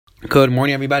Good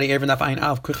morning, everybody. Every Daf Ayin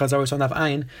Alf, Quick Chazar on Daf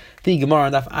Ayin. The Gemara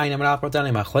on Daf Ayin Amar Alf brought down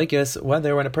a machlokes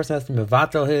whether when a person has to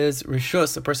mevatel his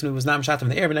rishus, a person who was not mishatim in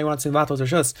the air, but now he wants to mevatel his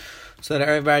rishus, so that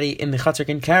everybody in the chutzner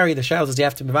can carry the shadows. Does he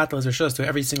have to mevatel his rishus to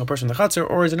every single person in the chutzner,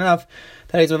 or is it enough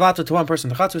that he's mevatel to one person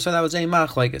in the chutzner? So that was a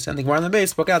machlokes. And the Gemara on the base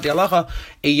spoke out the halacha: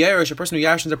 a yerush, a person who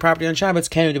yashins a property on Shabbos,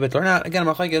 can he do it or not? Again,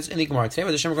 machlokes in the Gemara. Today,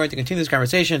 with Hashem, we're going to continue this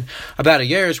conversation about a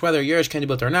yerush, whether a yerush can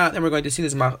do it or not. Then we're going to see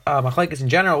this machlokes in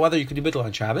general, whether you could do it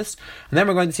on Shabbos, and then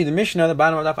we're going to see the Mishnah, the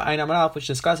bottom of Daf Ayin Amar Alf, which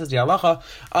discusses the halacha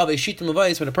of a shitim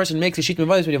mavayis. When a person makes a shitim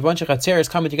mavayis, when you have a bunch of chatzeres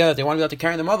coming together, they want to be able to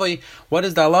carry the mavay. What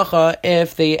is the halacha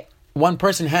if one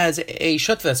person has a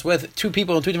shutfes with two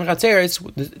people and two different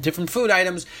chatzeres, different food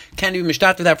items? Can you be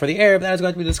mishtat to that for the Arab? That is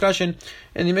going to be a discussion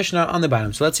in the Mishnah on the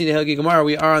bottom. So let's see the Hilgi Gemara.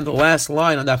 We are on the last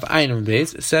line on Daf Ayin Amar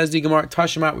base. It says the Gemara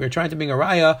Tashima. We are trying to bring a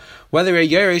raya whether a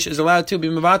yerush is allowed to be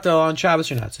mevatel on Shabbos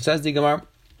or not. So it says the Gemara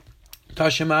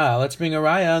Tashima. Let's bring a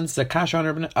raya on Zakash on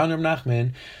Reb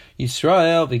Nachman.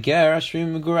 Yisrael, the ger,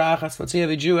 Ashrim Megurachas. Let's say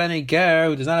a Jew and a ger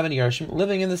who does not have any Yershim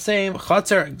living in the same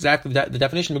chutzner. Exactly, the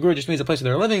definition of Megurah just means the place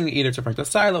where they're living. Either it's referring to a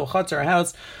silo, a chutzner, a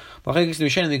house. In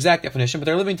the exact definition, but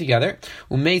they're living together.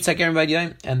 And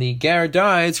the ger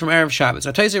dies from Erev Shabbos.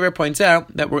 Now, Taisei points out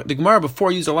that the Gemara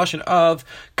before used a lashon of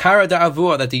kara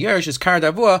da'avua, that the yerush is kara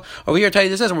da'avua. Over here,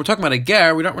 Taisei says when we're talking about a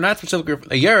ger, we're not specifically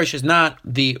a yerush is not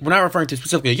the. We're not referring to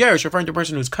specifically a yerush. We're referring to a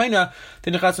person who's kinda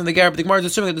the nechats of the ger. But the Gemara is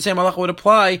assuming that the same halacha would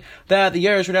apply, that the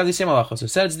yerush would have the same halacha. So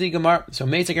says the Gemara. So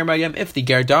if the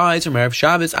ger dies from Erev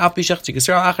Shabbos,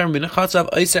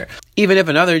 even if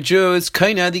another Jew is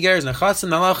kinda the ger is nechats,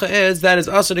 and the halacha is that is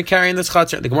also to carry in this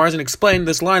chatzar. The Gemara doesn't explain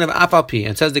this line of afalpi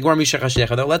and says the Gemara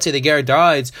mishachashecha. Though let's say the ger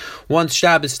dies once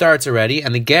Shabbos starts already,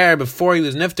 and the ger before he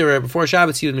was nifter, before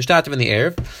Shabbos he was mishtativ in the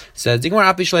erev. Says the Gemara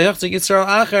api shleichzik yisrael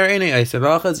acher enei aiser. The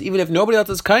halacha is even if nobody else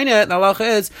is kaineh, the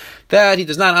halacha is that he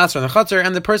does not ask for the chatzar,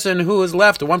 and the person who is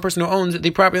left, the one person who owns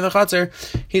the property in the chatzar,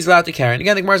 he's allowed to carry. And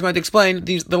again, the Gemara is going to explain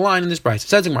the line in this brayso. It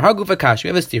says the Gemara haguf akash. We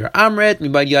have a steer amrit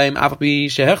mibad yaim afapi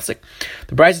shehechzik.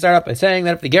 The brayso start up by saying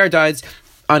that if the ger dies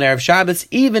on Erev Shabbos,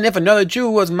 even if another Jew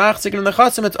was machzik in the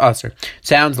chasim, it's aser. It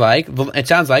sounds like that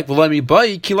it's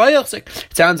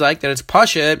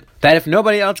pashut that if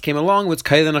nobody else came along with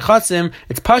kaid and chasim,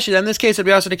 it's pashut. In this case, it'd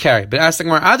be aser to carry. But ask the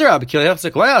Gemara,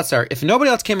 if nobody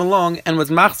else came along and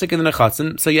was machzik in the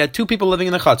chasim, so you had two people living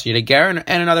in the chatzar, you had a ger and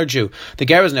another Jew. The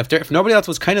ger was nifter. If nobody else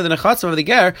was kind of the chasim of the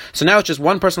ger, so now it's just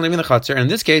one person living in the chatzar, and in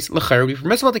this case, l'chayr would be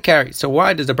permissible to carry. So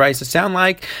why does the brayso sound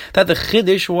like that the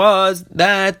chiddush was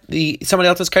that somebody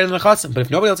else is carrying the chasim? But if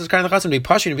nobody else is carrying the chasim, it'd be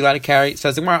pashut to be allowed to carry.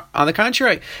 Says the Gemara, on the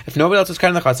contrary, if nobody else is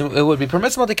carrying the chasim, it would be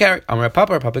permissible to carry. Amar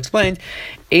Papa explained,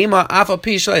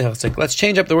 let's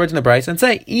change up the words in the brayso and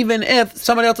say even if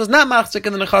somebody else is not machzik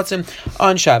in the nechasim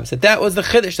on Shabbos, that was the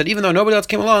chiddush, that even though nobody else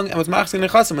came along and was machzik in the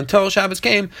nechasim until Shabbos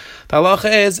came, the halacha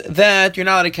is that you're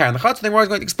not allowed to carry in the chatzim. The Gemara is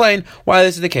going to explain why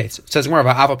this is the case. It says more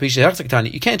about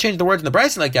you can't change the words in the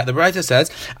brayso like that. The brayso says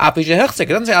it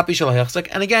doesn't say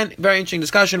and again, very interesting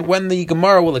discussion when the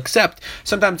Gemara will accept.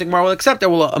 Sometimes the Gemara will accept that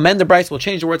will amend the brayso, will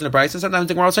change the words in the brayso. Sometimes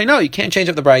the Gemara will say no, you can't change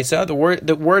up the brayso.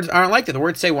 The words aren't like that. The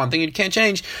words say one thing, and you can't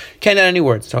change. Can't add any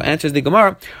words. So answers the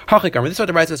Gemara. This is what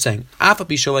the brayso is saying. What the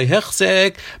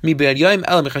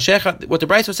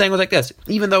brayso was saying was like this: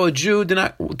 even though a Jew did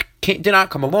not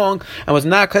come along and was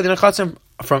not kaid in a chatzim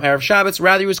from Erev Shabbos,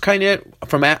 rather he was kaineh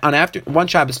from on after one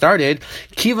Shabbos started.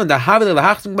 Since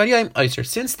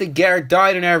the ger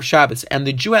died on Erev Shabbos and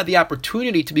the Jew had the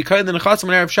opportunity to be kaineh in a chatzim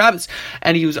on Erev Shabbos,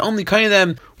 and he was only kaineh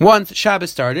them once Shabbos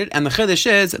started, and the chiddush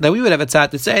is that we would have a tzad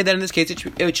to say that in this case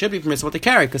it should be permissible to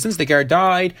carry, because since the ger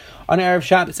died on Erev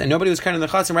Shabbos and nobody was kaineh in the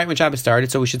chatzim right when Shabbos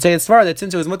started, so we should say it's far that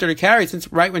since it was mutter to carry,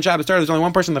 since right when Shabbos started there's only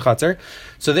one person in the chatzar,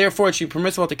 so therefore it should be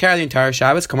permissible to carry the entire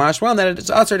Shabbos. Kamash well that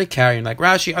it's usher to carry, and like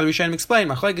Rashi, other Rishonim explain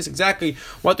machlokes exactly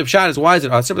what the pshat is. Why is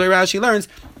it usher? But Rashi learns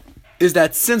is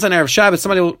that since on Erev Shabbos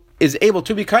somebody is able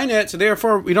to be kaineh, so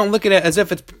therefore we don't look at it as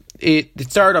if it's the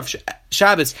start of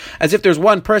Shabbos, as if there's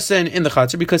one person in the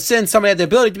chatzar, because since somebody had the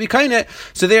ability to be kaineh,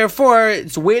 so therefore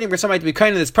it's waiting for somebody to be kaineh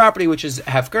in this property, which is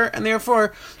hefker, and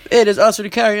therefore it is also to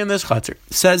carry in this chatzar.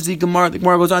 Says the Gemara. The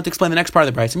Gemara goes on to explain the next part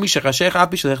of the brayso. The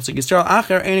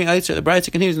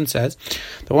brayso continues and says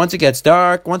that once it gets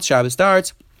dark, once Shabbos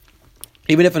starts,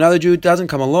 Even if another Jew doesn't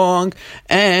come along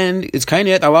and it's kind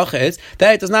of halacha is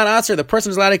that it does not answer, the person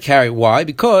is allowed to carry. Why?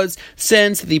 Because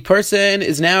since the person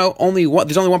is now only one,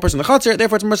 there's only one person in the chutzner,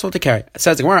 therefore it's permissible to carry. It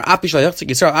says the Gemara, that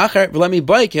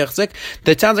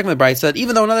sounds like from the Brayso that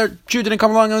even though another Jew didn't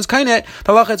come along and was kind of,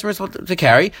 the halacha is permissible to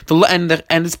carry. And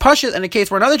it's pashut in a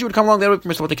case where another Jew would come along, they would be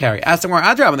permissible to carry. As the Gemara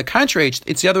Adrab, on the contrary,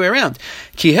 it's the other way around.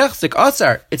 Ki hechzik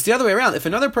asar, it's the other way around. If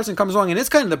another person comes along and is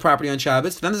kind of the property on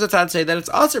Shabbos, then there's a tzad to say that it's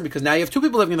asar because now you have two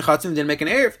people living in the chutzner and didn't make an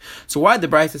erev. So why did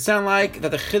the Brayso sound like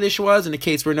that the chiddush was in a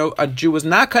case where a Jew was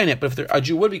not kind of, but if a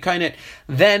Jew would be kind of,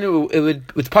 then it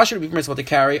would with pashut be permissible to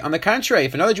carry. On the contrary,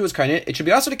 if another Jew was kind of, it should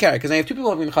be also to carry because now you have two people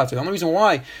living in the chutzner. The only reason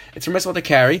why it's permissible to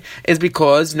carry is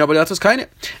because nobody else was kind of.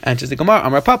 And just the Gemara,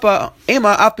 Amar Papa,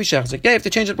 Ema Af Bishach. You have to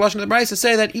change the blush of the Brayso to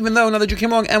say that even though another Jew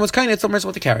came along and was kind of, it's still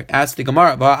permissible to carry. Ask the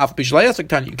Gemara,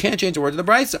 you can't change the word of the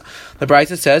Brayso. The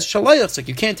Brayso says shalayachzik.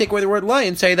 You can't take away the word lay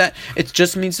and say that it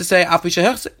just means to say Af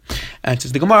Bishach. And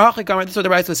just the Gemara, this is what the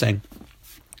Brayso was saying.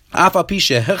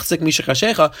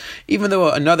 Even though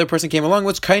another person came along,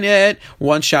 what's kind of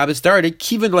one Shabbos started,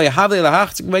 since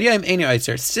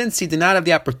he did not have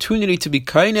the opportunity to be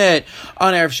kained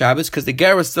on Erev Shabbos because the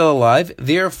ger was still alive,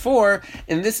 therefore,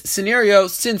 in this scenario,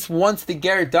 since once the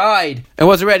ger died, it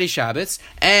was already Shabbos,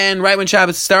 and right when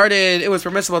Shabbos started, it was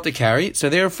permissible to carry, so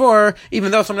therefore,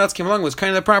 even though someone else came along, was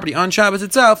kind of the property on Shabbos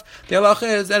itself, the halacha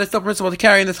is that it's still permissible to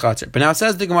carry in this chatzar. But now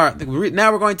says the Gemara,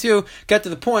 now we're going to get to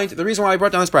the point, the reason why I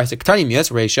brought down this price. Yes,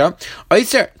 Reisha.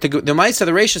 The Maisa,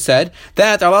 the Reisha said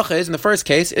that the halacha is in the first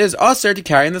case is aser to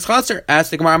carry in this chatzar.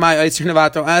 Ask the Gemara, my Eiser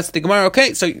Navato. Ask the Gemara,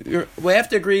 okay, so we have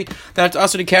to agree that it's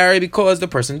aser to carry because the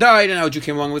person died and now a Jew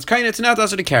came along with kind. It's not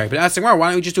aser to carry. But ask the Gemara, why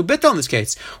don't you just do bittul in this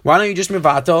case? Why don't you just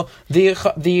mivato the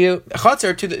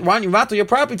chatzar to the? Why don't you mivato your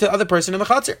property to the other person in the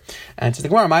chatzar? And to the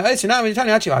Gemara, my Eiser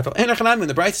Navato. When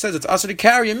the Brayso says it's aser to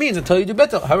carry, it means until you do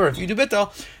bittul. However, if you do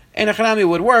bittul, and a chanami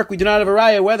would work. We do not have a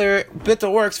raya whether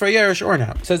bittul works for Yerush or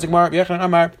not. Says the Gemara, Yechanan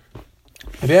Amar.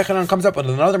 Rabbi Yechanan comes up with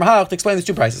another mahalach to explain these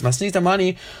two prices. Masnita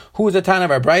money, who is the tan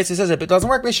of our price? He says if it doesn't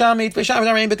work, Beishamit, bittul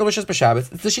rishus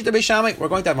b'Shabbos. It's the sheet of Beishamit. We're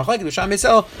going to have machlekes Beishamit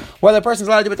sell whether a person is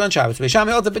allowed to do bittul on Shabbos.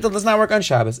 Beishamit holds the bittul does not work on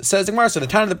Shabbos. It says the Gemara, so the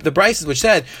tan of the prices which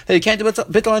said that you can't do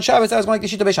bittul on Shabbos, that was going like the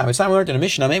sheet of Beishamit. Some learned in a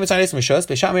Mishnah, maybe it's not Esim Rishus,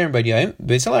 Beishamit and B'Yayim,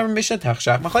 Beisel and Mishnah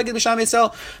Tachshach. Machlekes Beishamit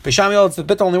sell. Beishamit holds the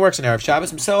bittul only works in Erev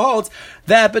Shabbos. Beisel holds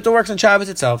that bittul works on Shabbos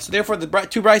itself. So therefore, the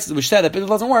two prices which said that bittul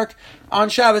doesn't work on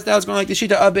Shabbos, that was going like the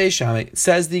sheet of Beishamit.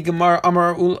 Says the Gemara.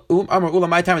 Amar Ula,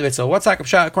 my time is bittul. What's like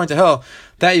according to Hill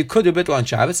that you could do bittul on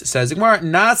Shabbos? It says the Gemara,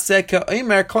 it's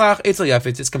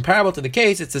comparable to the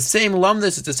case. It's the same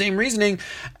lumdus. It's the same reasoning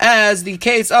as the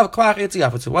case of klach etzel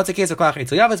yafet. So what's the case of klach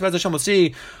etzel yafet? We'll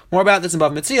see more about this in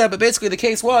Bava Metzia. But basically, the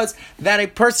case was that a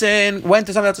person went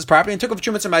to somebody else's property and took a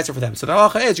chumas and meiser for them. So the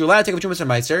halacha is you're allowed to take a chumas and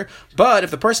meiser, but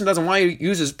if the person doesn't want you to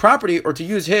use his property or to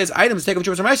use his items to take a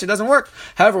chumas and meiser, it doesn't work.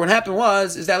 However, what happened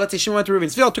is that let's say Shimon went to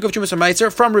Reuven's field, took a chumas and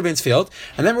meiser from Reuven's field.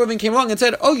 And then Reuven came along and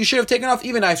said, oh, you should have taken off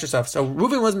even nicer stuff. So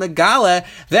Reuven was megala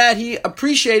that he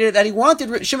appreciated, that he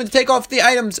wanted Shimon to take off the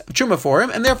items of truma for him,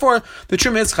 and therefore the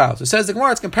truma is chal. So it says the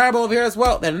Gemara, it's comparable over here as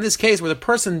well, that in this case where the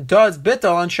person does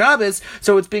bittul on Shabbos,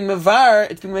 so it's being mevar,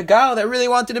 it's being megala that really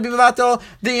wanted to be mevatel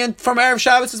from Erev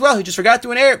Shabbos as well. He just forgot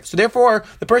to an Erev. So therefore,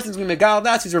 the person's being megala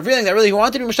that he's revealing that really he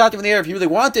wanted to be mishtativ in the Erev. He really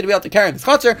wanted to be able to carry this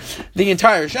chatzar the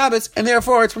entire Shabbos, and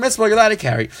therefore it's permissible, you're allowed to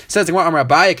carry. It says the Gemara, Amar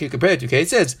Abaye, can you compare the two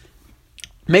cases?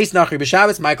 Asked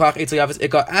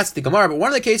the Gemara, but one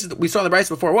of the cases that we saw in the Brayso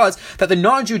before was that the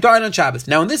non-Jew died on Shabbos.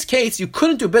 Now in this case, you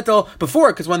couldn't do bittul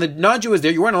before because when the non-Jew was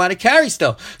there, you weren't allowed to carry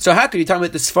still. So how could you tell me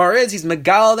that the Sfar is? He's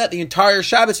megal that the entire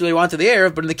Shabbos really wanted the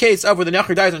Erev, but in the case of where the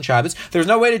Nachri dies on Shabbos, there's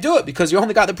no way to do it because you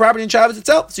only got the property in Shabbos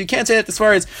itself. So you can't say that the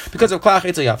Sfar is because of Klach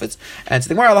Eitzel Yafetz. And so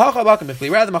the Gemara,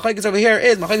 rather the Machlekes over here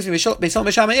is Machlekes Beisel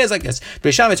Beishamai is like this.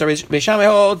 Beishamai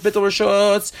holds bittul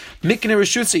rishutz, mikne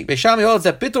rishutzi. Beishamai holds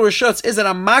that bittul rishutz is that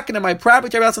I'm makna my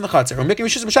property to else in the chutzner. Or making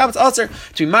rishus on Shabbos also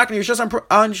to be making rishus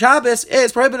on Shabbos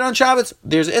is prohibited on Shabbos.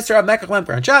 There's Isra of Mekach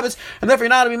Lemper on Shabbos, and therefore you're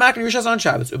not to be making rishus on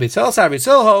Shabbos. Ubeitel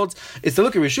Savitzil holds it's to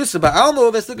look at rishus but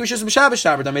Almov is to look at rishus on Shabbos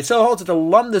Shabbat. Ubeitel holds it's the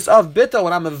lumdus of bittul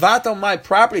when I'm mevatel my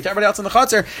property to everybody else in the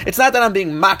chutzner. It's not that I'm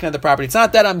being makna the property. It's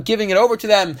not that I'm giving it over to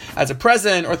them as a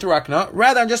present or through akna.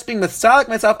 Rather, I'm just being mitzalik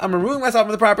myself. I'm removing myself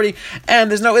from the property, and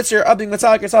there's no Isra of being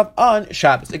mitzalik yourself on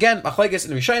Shabbos. Again, machlekes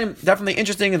and Rishonim definitely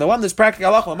interesting in the lumdus practical.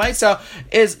 halacha l'maisa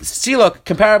is siluk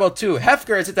comparable to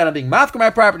hefker? Is it that I'm being mafker my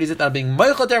property? Is it that I'm being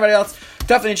meichel to everybody else?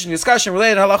 Definitely interesting discussion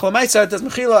related to halacha l'maisa. Does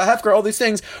mechila, hefker, all these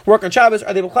things work on Shabbos?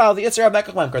 Are they b'chlal the Yitzhar of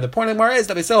Mekach Lemkar? The point of the Gemara is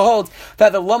that they still holds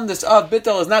that the lumdus of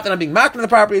bittul is not that I'm being makar on the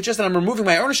property, it's just that I'm removing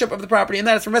my ownership of the property, and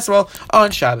that it's permissible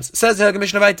on Shabbos. Says the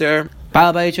Mishnah weiter. The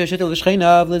halacha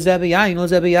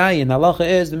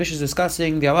is, the Mishnah is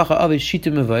discussing the halacha of a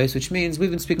shitim mevais, which means we've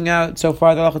been speaking out so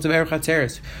far the halacha of erech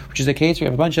chatzeres, which is a case where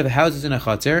you have a bunch of houses in a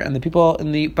chatzer, and the people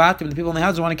in the batim, the people in the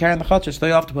houses want to carry in the chatzer, so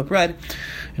they all have to put bread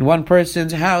in one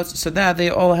person's house, so that they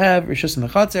all have rishus in the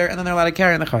chatzer, and then they're allowed to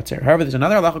carry in the chatzer. However, there's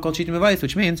another halacha called shitim mevais,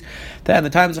 which means that in the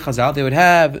times of Chazal, they would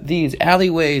have these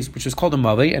alleyways, which was called a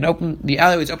mavi, and the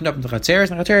alleyways opened up into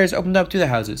chatzeres, and the chatzeres opened up to the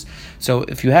houses. So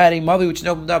if you had a mavi which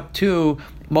opened up to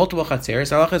multiple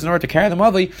chatzeres, halacha is in order to carry the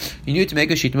mavi, you need to make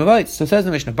a shit mavait. So it says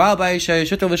in the Mishnah, and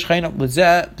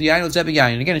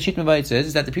again, a shit mavait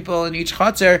says that the people in each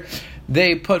chatzer,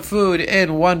 they put food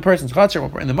in one person's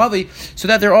chatzer in the mavi, so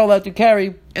that they're all allowed to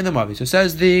carry in the mavi. So it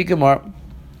says the Gemara.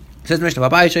 Says Mishnah,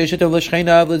 let's say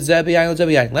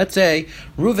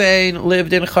Ruvain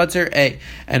lived in Chatzer A,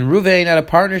 and Ruvain had a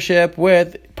partnership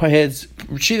with his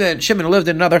Shimon lived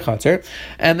in another Chatzer,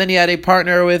 and then he had a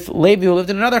partner with Levi who lived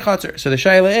in another Chatzer. So the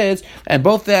Shaila is, and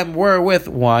both of them were with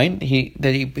wine. He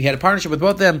had a partnership with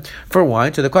both of them for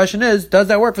wine. So the question is, does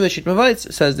that work for the Shit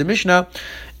Mavitz? Says the Mishnah.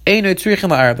 The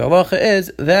halacha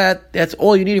is that that's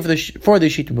all you need for the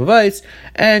shitim mavais,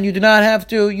 and you do not have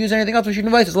to use anything else for shitim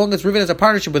mavais as long as Reuven has a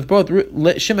partnership with both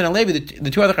Shimon and Levi, the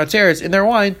two other chatzeres, in their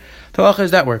wine. The halacha is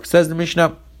that works. Says the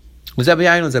Mishnah.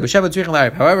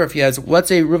 However, if he has, let's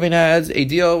say Reuven has a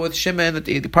deal with Shimon,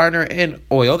 the partner in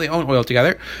oil, they own oil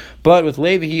together, but with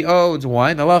Levi he owns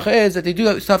wine. The halacha is that they do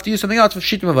have to use something else for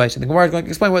shitim mavais, and the Gemara is going to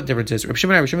explain what the difference is. Rav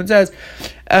Shimon says,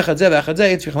 it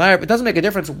doesn't make a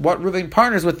difference what Reuven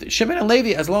partners with Shimon and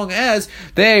Levi as long as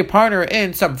they partner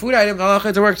in some food item. The halacha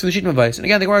is it works for the shitim mavais, and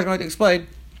again the Gemara is going to explain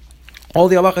all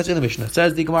the halachas in the Mishnah. It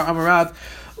says the Gemara Amarav.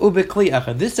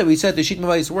 This that we said the shit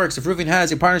mavais works if Reuven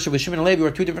has a partnership with Shimon and Levi or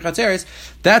two different chatzeres.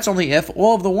 That's only if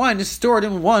all of the wine is stored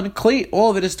in one kli, all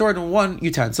of it is stored in one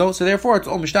utensil. So therefore, it's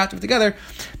all mishtativ together.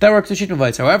 That works the shit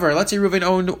mavais. However, let's say Reuven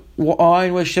owned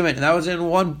wine with Shimon and that was in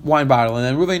one wine bottle, and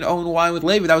then Reuven owned wine with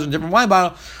Levi that was in a different wine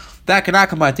bottle. That cannot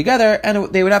combine together,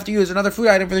 and they would have to use another food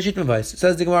item for the shit mavais. It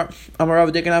says the Gemara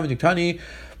Amarav Dekan Avituktani.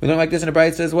 We learn like this in the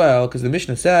Brayta as well, because the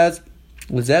Mishnah says.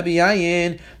 The Mishnah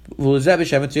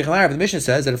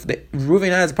says that if Reuven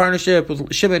has a partnership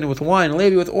with Shimon with wine and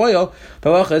Levi with oil,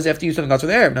 the halacha is they have to use something else for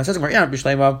the Arab. Now it says if you're going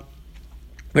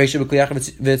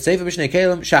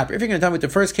to tell me what the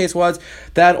first case was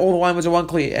that all the wine was in one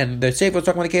kli, and the Sefer was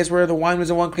talking about a case where the wine was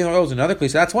in one kli and the oil was in another kli,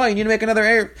 so that's why you need to make another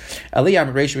Erev. If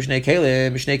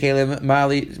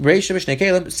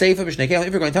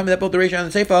you're going to tell me that both the Reisha and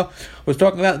the Sefer was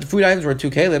talking about the food items were two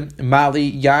kelim, Mali,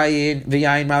 Yayin,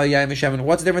 V'yayin, Mali, Yayin, V'shemen.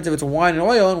 What's the difference if it's wine and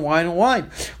oil and wine and wine?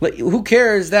 Who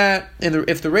cares that,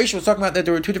 if the Reisha was talking about that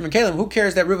there were two different kelim, who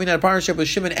cares that Reuven had a partnership with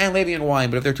Shimon and Levi in wine?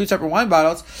 But if they're two separate wine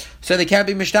bottles, so they can't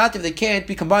be mishtativ, they can't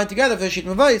be combined together for the shit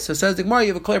mavais. So says the Gemara, you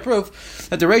have a clear proof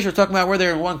that the Reisha was talking about where they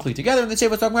were in one kli together, and the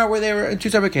Sefer was talking about where they were in two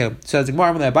separate kelim. Says the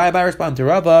Gemara, when they buy respond to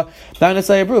Rava, not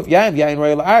necessarily a proof. Yain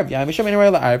royal arv, yain mishamin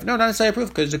royal arv. No, not necessarily a proof,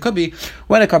 because it could be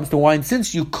when it comes to wine,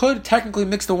 since you could technically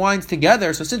mix the wines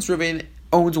together. So since Reuven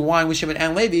owns wine with Shimon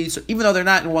and Levi, so even though they're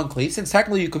not in one kli, since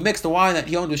technically you could mix the wine that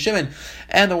he owned with Shimon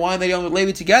and the wine that he owned with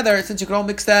Levi together, since you could all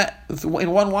mix that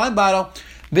in one wine bottle.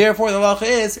 Therefore, the halacha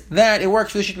is that it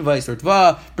works for the shit mavais. So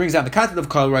Tva brings down the concept of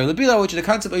kol roi lebila, which is a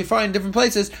concept that we find in different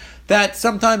places. That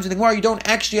sometimes in the Gemara you don't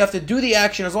actually have to do the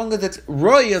action as long as it's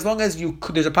roi, as long as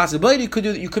there's a possibility you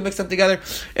could mix them together.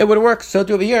 It would work. So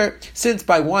to over here, since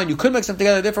by wine you could mix them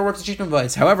together, therefore it works the shit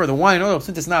mavais. However, the wine and oil,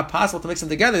 since it's not possible to mix them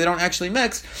together, they don't actually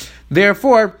mix.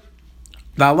 Therefore,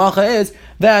 the halacha is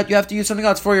that you have to use something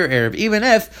else for your Erev, even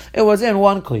if it was in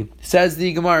one kli. Says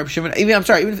the Gemara Shimon. Even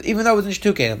though it was in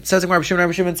two kelim. Says the Gemara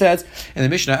Shimon says in the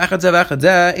Mishnah,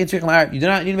 you do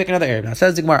not need to make another Erev. Now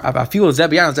says the Gemara,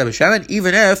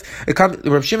 even if it comes,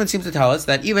 Rav Shimon seems to tell us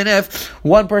that even if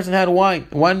one person had wine,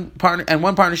 one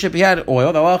partnership he had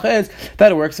oil, the halacha is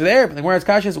that it works for the Erev. And the Gemara is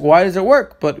cautious, why does it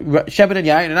work? But Shimon and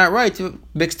Yain are not right to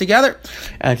mix together.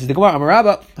 And says the Gemara,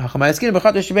 Rav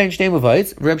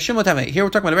Shimon, here we're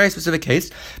talking about a very specific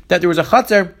case, that there was a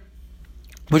chatzer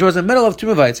which was in the middle of two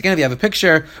mavites. Again, if you have a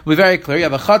picture, it will be very clear. You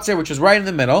have a chatzer which was right in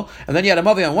the middle, and then you had a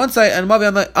mavi on one side and a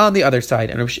mavi on the other side.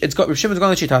 And Rav Shimon's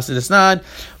going to Shitas Desnan.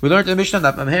 We learned in the Mishnah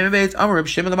that Rav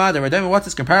Shimon Lamad. What's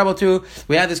this comparable to?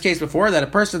 We had this case before that a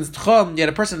person's tchum, you had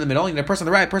a person in the middle, you had a person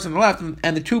on the right, person on the left,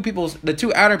 and the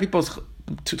two outer people's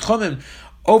tchumim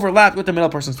overlapped with the middle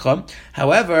person's tchum.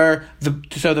 However,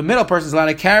 the middle person is allowed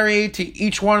to carry to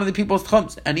each one of the people's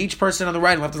tchums, and each person on the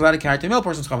right and left is allowed to carry to the middle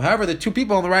person's tchum. However, the two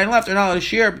people on the right and left are not allowed to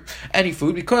share any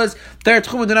food because their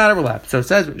tchum do not overlap. So it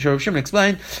says, Rav Shimon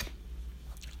explained,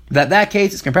 that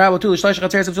case is comparable to it's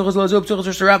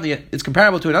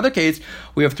comparable to another case.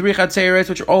 We have 3 chatzeres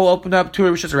which are all opened up to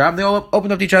Rishus Harabim. They all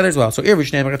opened up to each other as well. So if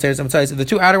the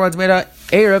 2 outer ones made a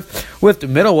erev with the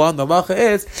middle one, the halacha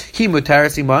is he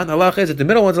mutaras iman. The halacha is that the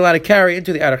middle one's allowed to carry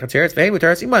into the outer chatzeres. Ve'he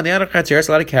mutaras iman. The outer chatzeres is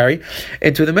allowed to carry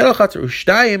into the middle chatzer.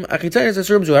 Ushtayim achitzeres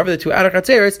esrum. However, the 2 outer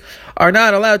chatzeres are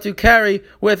not allowed to carry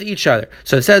with each other.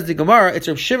 So it says the Gemara. It's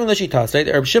Rav Shimon l'shitas. Right?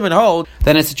 Rav Shimon hold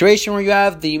that in a situation where you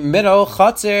have the middle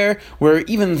chatzer, where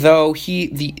even though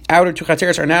the outer 2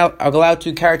 chatzeres are now allowed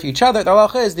to carry to each other, the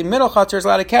halacha is the middle chatzer is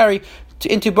allowed to carry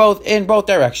in both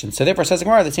directions. So therefore, says the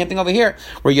Gemara, the same thing over here,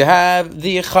 where you have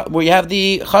the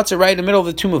chatzer right in the middle of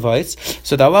the 2 mavais.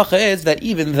 So the halacha is that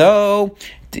even though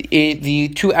the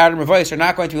 2 outer mavais are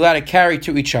not going to be allowed to carry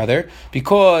to each other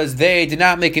because they did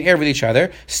not make an erev with each other,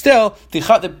 still the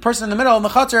person in the middle, the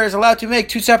chatzer, is allowed to make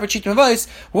 2 separate sheet mavais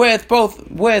with both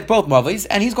mavais,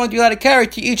 and he's going to be allowed to carry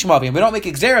to each mavi. And we don't make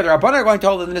xera. The Rabbanan are going to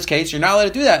hold that in this case you're not allowed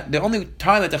to do that. The only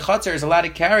time that the chatzer is allowed to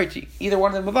carry to either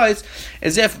one of the mavais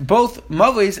is if both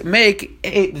mavais make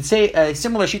a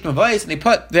similar sheet mavais and they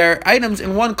put their items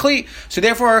in one kli. So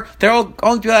therefore they're all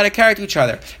going to be allowed to carry to each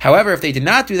other. However, if they did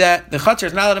not do that, the chatzer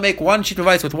is not allowed to make one sheet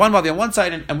device with one mavi on one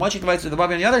side and one sheet device with the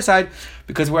mavi on the other side,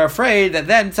 because we're afraid that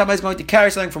then somebody's going to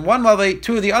carry something from one mavi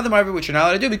to the other mavi, which you're not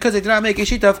allowed to do because they did not make a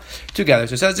sheet of together.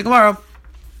 So it says the Gemara,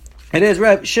 it is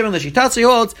Rav Shimon l'shitatzi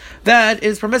holds that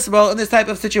is permissible in this type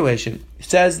of situation.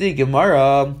 Says the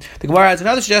Gemara. The Gemara has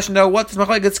another suggestion though. What does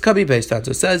machlekes could be based on?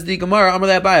 So says the Gemara. Amar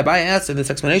Abai asked in this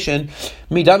explanation.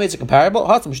 Midami is comparable. In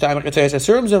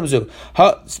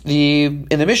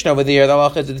the Mishnah over there, the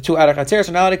halacha is that the 2 outer chatzeres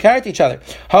are not allowed to carry to each other.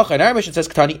 In our Mishnah, it says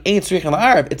Katani ain't tzrichin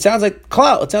la'arab. It sounds like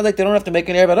klal. It sounds like they don't have to make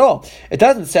an erev at all. It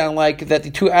doesn't sound like that the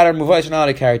 2 outer muvais are not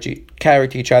allowed to carry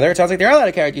to each other. It sounds like they're allowed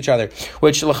to carry to each other.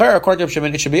 Which l'chera, according to Rav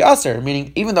Shimon, it should be us.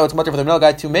 Meaning, even though it's much for the middle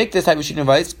guy to make this type of sheet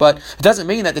device, but it doesn't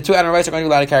mean that the 2 outer devices are going to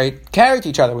be allowed to carry to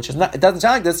each other, which is not. It doesn't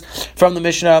sound like this from the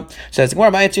Mishnah. So it's more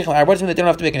what does it mean that they don't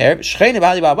have to make an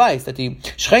erev? That the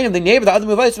shchenim, the neighbor, the other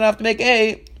device, don't have to make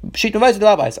a sheet device with the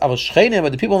rabbis.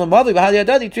 But the people in the mavi,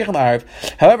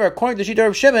 however, according to the sheet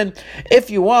of Shimon,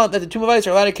 if you want that the 2 devices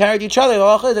are allowed to carry to each other, the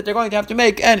halacha is that they're going to have to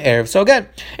make an erev. So again,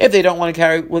 if they don't want to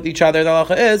carry with each other, the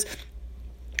halacha is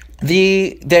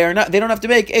they don't have to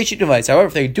make a sheet device. However,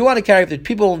 if they do want to carry, if the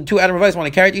people in 2 outer devices want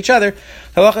to carry to each other,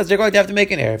 the halacha is they're going to have to make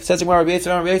an erev. Says the Gemara, Rabbi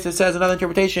Yisrael says another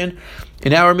interpretation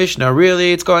in our Mishnah.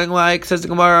 Really, it's going like, says the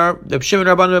Gemara, Reb Shimon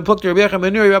Rabbanan Plukti Rabbi Yechim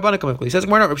ben Nuri Rabbanan Kamikli. Says the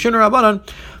Gemara, Reb Shimon Rabbanan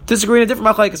disagree in a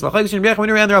different machlekes. Machlekes in Rabbi Yechim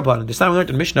ben Nuri and the Rabbanan. This time we learned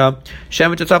in Mishnah,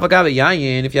 Shem v'Tzav Agav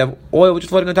Yayin. If you have oil which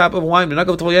is floating on top of wine, and a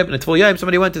Tful Yayim,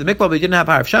 somebody went to the mikvah but he didn't have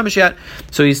Harav Shemesh yet,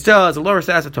 so he still has a lower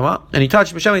status of Tumah, and he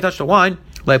touched the wine.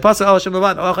 Like pasal al Shem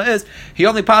Levad, the halacha is he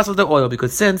only passes the oil,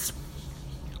 because since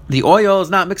the oil is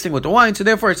not mixing with the wine, so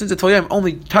therefore, since the Toyim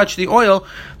only touch the oil,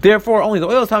 therefore only the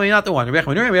oil is telling me, not the wine.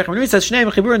 Rabbi Yechim says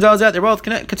Shneim Chibur and Zalzat, they're both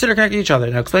considered connected to each other.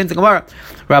 Now explains the Gemara,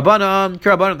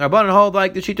 Rabbanan hold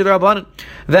like the sheet of the Rabbanan,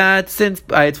 that since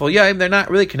it's full Yom, they're not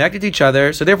really connected to each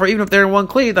other. So therefore, even if they're in one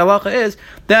kli, the halacha is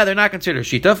that they're not considered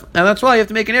shituf, and that's why you have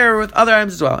to make an error with other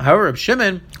items as well. However, Reb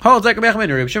Shimon holds like Rabbi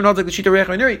Yechim, Reb Shimon holds like the sheet of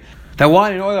Rabbi Yechim, that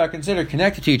wine and oil are considered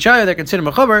connected to each other, they're considered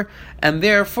mechaber, and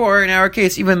therefore, in our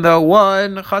case, even though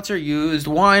one chatzar used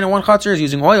wine and one chatzar is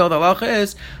using oil, the halacha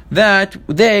is that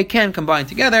they can combine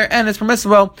together, and it's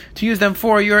permissible to use them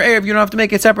for your erev. You don't have to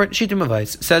make a separate shitim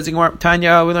advice. Says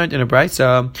Tanya, we learned in a brayso.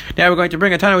 So now we're going to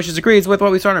bring a Tanya which agrees with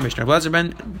what we saw in our Mishnah. Blazer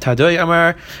ben Tadoy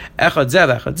Amar Echad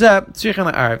Zev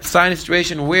Tzrichin la'arv. Sign a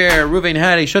situation where Reuven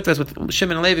had a shutves with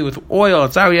Shimon and Levi with oil,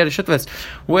 and Tzari had a shutves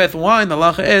with wine. The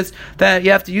halacha is that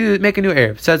you have to make a new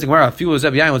erev. Says the Gemara, Fuel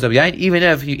Zev Yain, even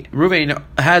if Reuven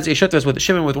has a shutves with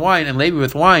Shimon with wine and Levi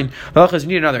with wine, the halacha is you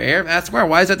need another erev. Ask the Gemara,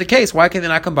 why is that the case? Why can they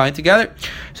not combine together?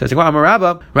 So the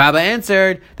Gemara, Rabba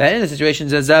answered that in the situation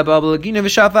in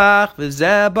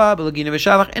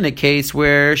a case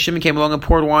where Shimon came along and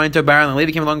poured wine to a barrel, and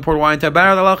Levi came along and poured wine to a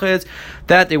barrel, the halacha is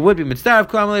that they would be mitzvah.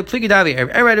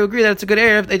 Everybody would agree that it's a good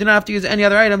erev. They do not have to use any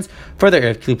other items for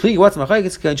their erev. What's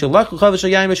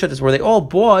machlekes? Where they all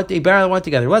bought a barrel of wine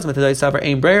together.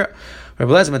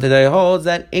 Rabbi Lezer today holds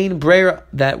that ein breira,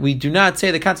 that we do not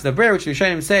say the concept of breira, which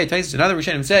Rishonim say, Taisus and other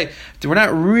Rishonim say, we're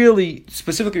not really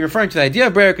specifically referring to the idea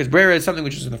of breira, because breira is something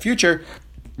which is in the future.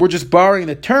 we're just borrowing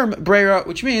the term breira,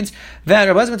 which means that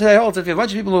Rabbi Elazar today holds if you have a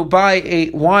bunch of people who buy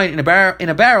a wine in a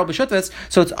barrel, b'shutvis,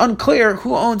 so it's unclear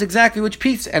who owns exactly which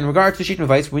piece. And in regards to Shit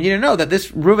Mavais, we need to know that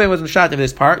this Reuven was Mshat of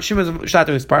this part, Shimon was Mshat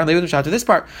of this part, and Levi was Mshat of this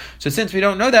part. So since we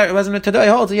don't know that, Rabbi Elazar today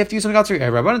holds that you have to use something else for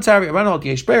your Rabbanan hold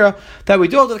yesh breira, that we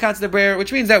do hold to the concept of breira,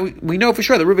 which means that we know for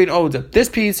sure that Reuven owns this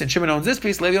piece, and Shimon owns this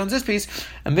piece, Levi owns this piece,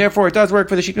 and therefore it does work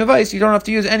for the Shit Mavais. You don't have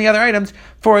to use any other items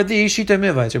for the Shit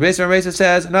Mavais. Rabbi Elazar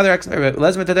says another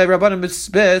Lesman today Rabbanan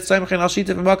b'sbit Saimchin al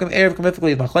Shita v'makom erev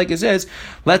comiflically. Machlekes is,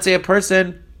 let's say a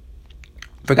person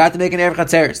forgot to make an erev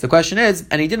chatzeres. The question is,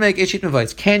 and he did make a shit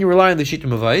mavais. Can you rely on the shit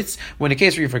mavais when in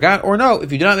case where you forgot, or no?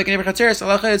 If you do not make an erev chatzeres,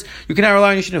 Allah is you cannot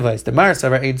rely on the shit mavais. The Mar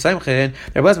Savar Ein Saimchin,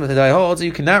 there was today holds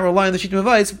you cannot rely on the shit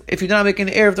mavais if you do not make an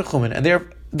erev techumen, and erev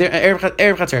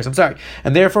chatzeres. I'm sorry,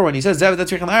 and therefore when he says zev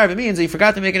that's it means that you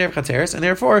forgot to make an erev chatzeres, and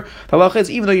therefore the halacha is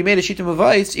even though you made a shit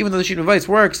mavais, even though the shit mavais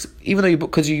works, even though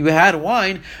because you had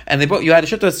wine and you had a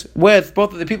shittas with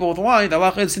both of the people with wine, the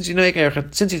halacha is since you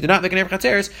did not make an erev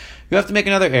chatzeres, you have to make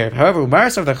another erev. However,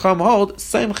 Marasav the Chum hold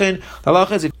Saimchin. The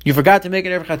halacha is if you forgot to make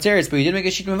an erev chatzeres, but you didn't make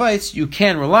a shit mavais, you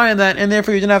can rely on that, and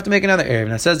therefore you didn't have to make another erev.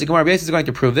 Now says the Gemara Beis is going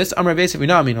to prove this. Amar Beis we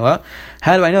know aminala.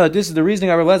 How do I know that this is the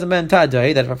reasoning of Rabbi Elazar ben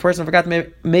Tadai that if a person forgot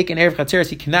to make an erev chatzeres,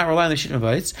 he cannot rely on the shit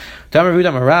mavais? Damar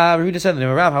Ruda said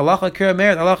the Rav halacha kira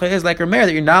mer. The halacha is like a mer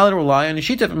that you're not allowed to rely on the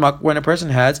shit when a person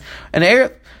has an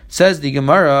erev. Says the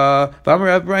Gemara, says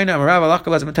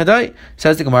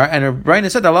the Gemara, and Raina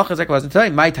said the Allah is like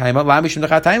Tadai. My time,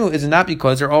 is not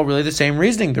because they're all really the same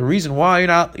reasoning. The reason why you're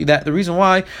not that the reason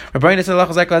why Raina said Allah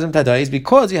is like Tadai is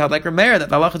because you have like Rameir that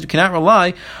the Allah you cannot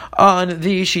rely on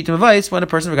the sheet of advice when a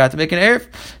person forgot to make an erev.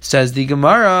 Says the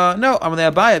Gemara, no,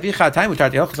 if you're talking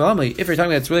about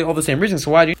it's really all the same reason,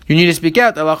 so why do you need to speak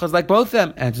out? The Allah is like both of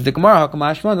them. And to the Gemara, the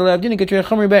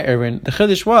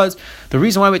Chiddush was the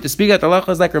reason why we have to speak out. The Allah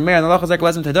is like and the halacha is like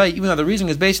Lesem Tadai, even though the reasoning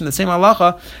is based on the same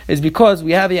halacha, is because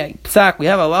we have a psak, we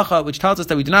have a halacha which tells us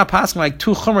that we do not pass like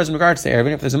two chumras in regards to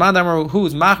Erev. If there's a man damar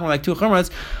who's machmer like two chumras,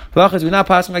 the halacha is we do not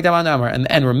pass like that man damar. And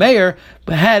Rameir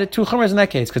had two chumras in that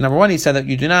case, because number one, he said that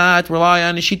you do not rely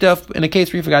on a shita in a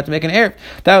case where you forgot to make an Erev.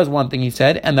 That was one thing he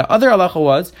said. And the other halacha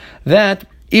was that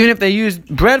even if they use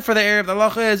bread for the erev, the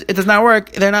halacha is it does not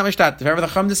work. They're not mishtat. If ever the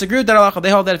Chum disagree with that halacha, they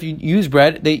hold that if you use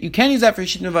bread, you can use that for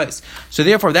shit advice. So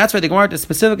therefore, that's why the Gemara to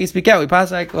specifically speak out. We pass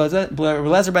like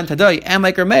Elazar ben Tadai and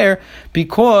like Rameir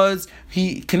because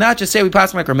he cannot just say we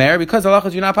pass like Rameir because the halacha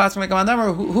is you're not passing like a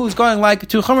mandamar who's going like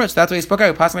two chumras. That's why he spoke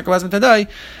out. We pass like Elazar ben Tadai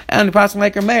and we pass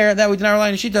like Rameir that we do not rely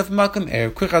on shita from Malcolm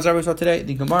erev. Quick chazar we saw today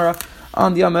the Gemara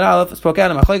on the Amar Aleph spoke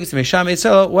out of Machlekes Misham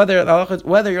Yisrael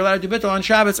whether you're allowed to do bittul on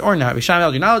Shabbos or not. Misham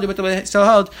held you're not allowed to do bittul, but still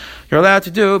held you're allowed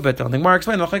to do bittul. The Gemara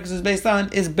explained Machlekes is based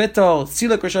on is bittul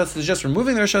siluk rishos is just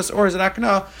removing the rishos or is it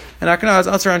akna, and akna is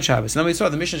also on Shabbos. And then we saw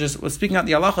the Mishnah just was speaking out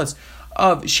the halachas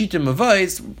of Shita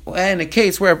Mavais in a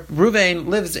case where Reuven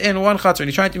lives in one chatzar and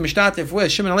he's trying to be mishtatif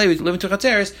with Shimon and Levi live in two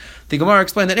chatzeres. The Gemara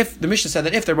explained that if the Mishnah said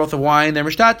that if they're both a wine, they're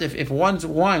mishtatif. If one's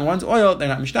wine, one's oil, they're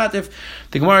not mishtatif.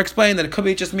 The Gemara explained that it could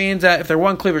be just means that if they're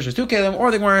one kli versus two kelim,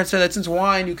 or the Gemara said that since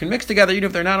wine you can mix together even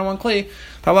if they're not in one kli,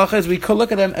 the halacha is we could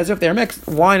look at them as if they're mixed.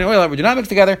 Wine and oil we do not mix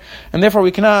together, and therefore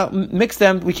we cannot mix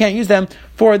them. We can't use them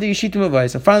for the Shita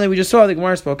Mavais. And finally, we just saw the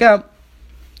Gemara spoke out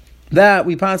that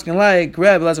we pass like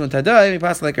Reb Elazar ben Tadai, we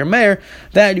pass like Rameir,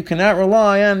 that you cannot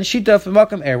rely on shita from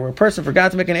Malcolm Erev, where a person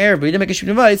forgot to make an Erev, but he didn't make a shita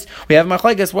device. We have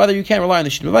machlekes whether you can't rely on the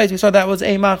shita device. We saw that was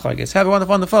a machlekes. Have a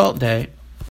wonderful day.